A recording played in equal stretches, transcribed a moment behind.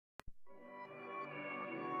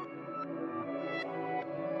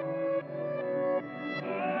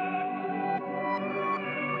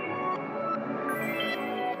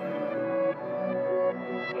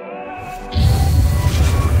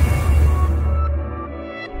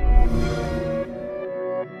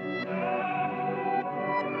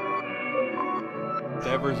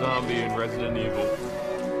Forever Zombie in Resident Evil.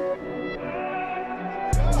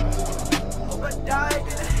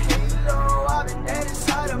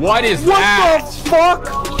 What is that? What the fuck?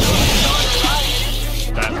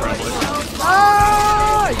 That probably.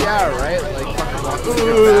 Ah, yeah, right. Like fucking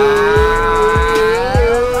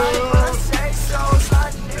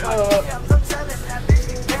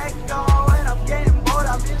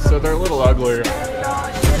So they're a little uglier.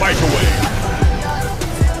 Microwave.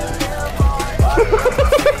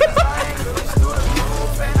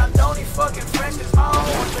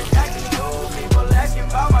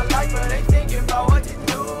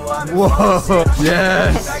 Whoa!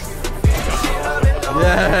 Yes!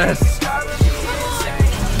 Yes!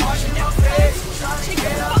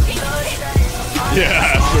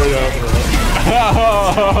 Yeah, straight up, bro.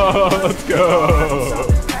 Oh, let's go.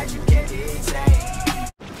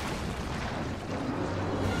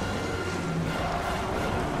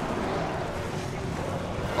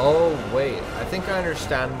 Oh, wait. I think I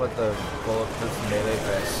understand what the bulletproof melee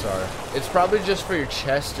vests are. It's probably just for your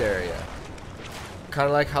chest area. Kind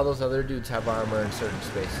of like how those other dudes have armor in certain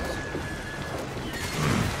spaces.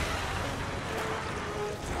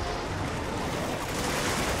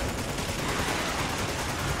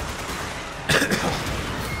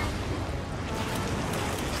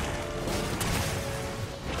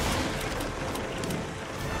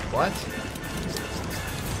 What?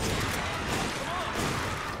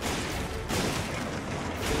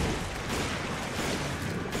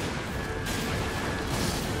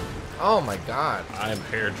 Oh my god. I am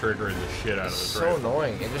hair triggering the shit out of this. So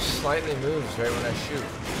annoying. It just slightly moves right when I shoot.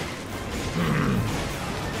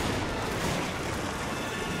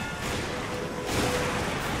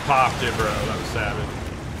 Popped it, bro. That was savage.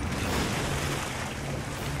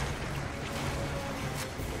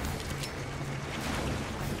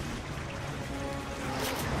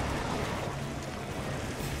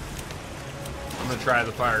 I'm gonna try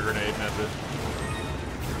the fire grenade method.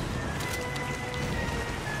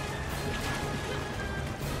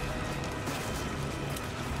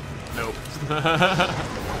 Nope.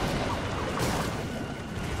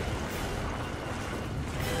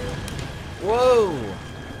 Whoa!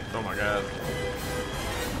 Oh my god.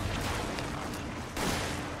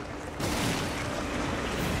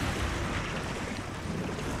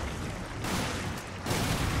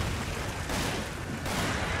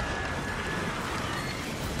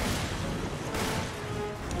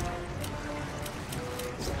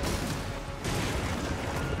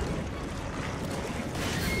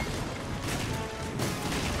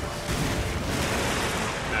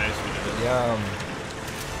 Yum.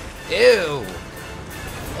 Ew.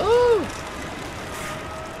 Ooh.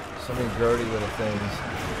 So many grody little things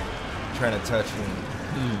trying to touch me.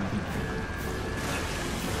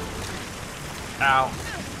 Ow.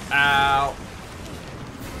 Ow.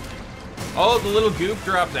 Oh, the little goop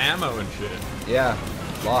drops ammo and shit. Yeah,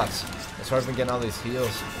 lots. That's why I've been getting all these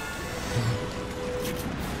heals.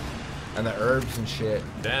 And the herbs and shit.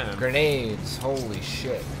 Damn. Grenades. Holy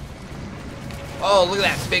shit. Oh, look at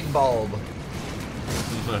that big bulb.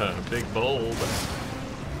 Big bulb.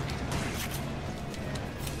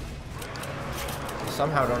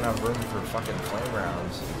 Somehow don't have room for fucking flame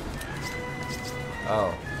rounds.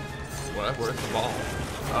 Oh. What? Where's the ball?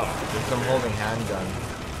 Oh. I'm holding handgun.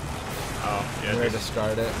 Oh, yeah. I'm ready to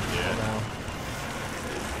discard it. Yeah. Now.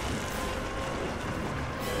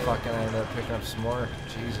 Fucking I ended up picking up some more.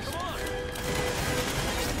 Jesus.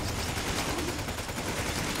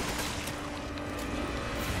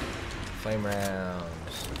 Flame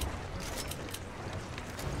rounds.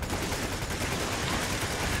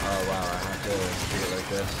 Oh wow, I have to do it like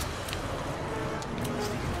this.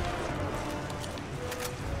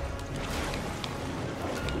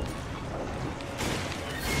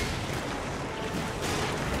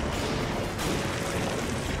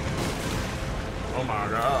 Oh my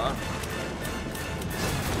god.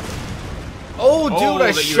 Oh dude,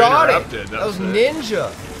 I shot it! That was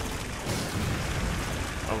ninja!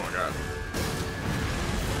 Oh my god.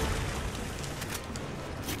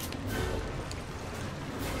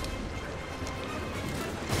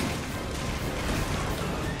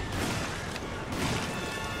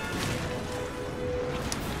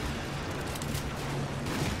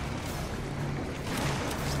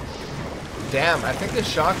 Damn, I think the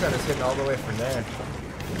shotgun is hitting all the way from there.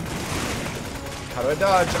 How do I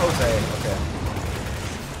dodge? Okay, okay.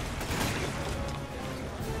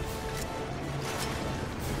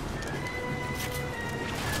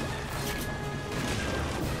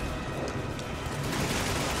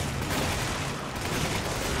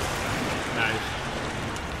 Nice.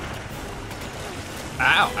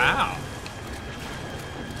 Ow, ow.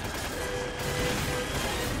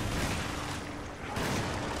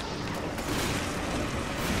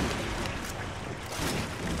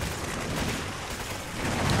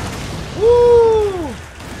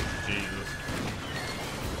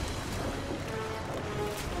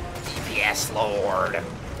 Lord.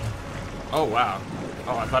 Oh, wow.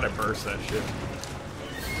 Oh, I thought I burst that shit.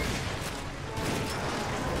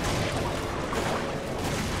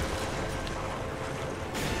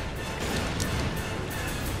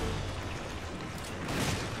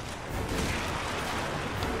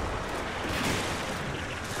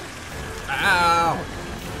 Ow!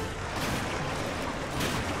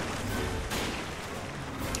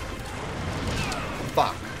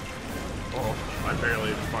 Fuck. Oh, I barely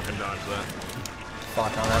even fucking dodged that.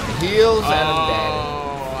 Fuck, I'm on the heels and I'm dead.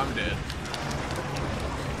 Oh, I'm dead.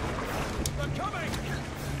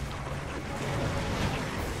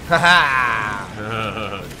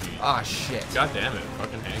 Haha! Ah, shit. God damn it,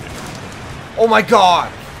 fucking hang it. Oh my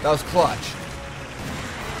god! That was clutch.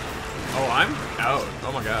 Oh, I'm out.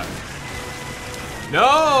 Oh my god.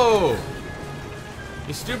 No!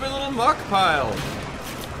 You stupid little muck pile.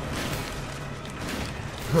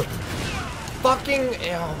 Fucking,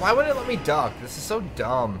 ew, why wouldn't it let me duck? This is so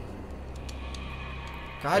dumb.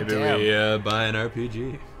 God Maybe damn. we buy an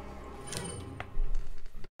RPG.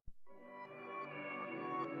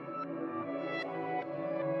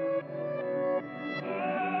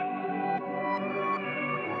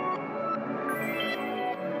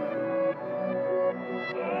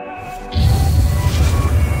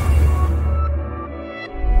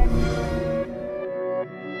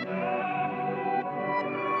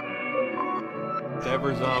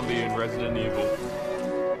 Ever zombie in Resident Evil.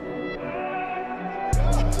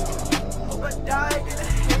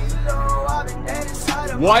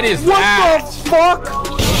 What is that? What the fuck?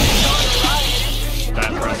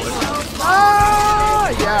 That probably. Ah,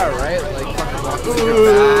 yeah, right. Like fucking walking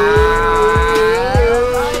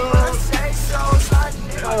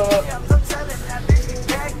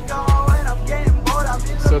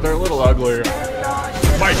back. So they're a little uglier.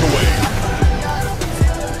 Microwave.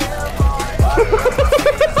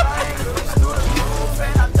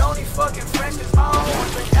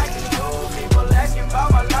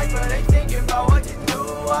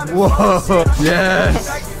 Whoa! Yes!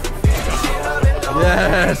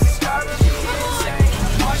 Yes!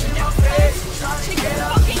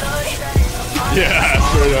 Yeah,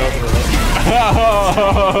 straight up.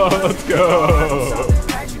 Oh, let's go.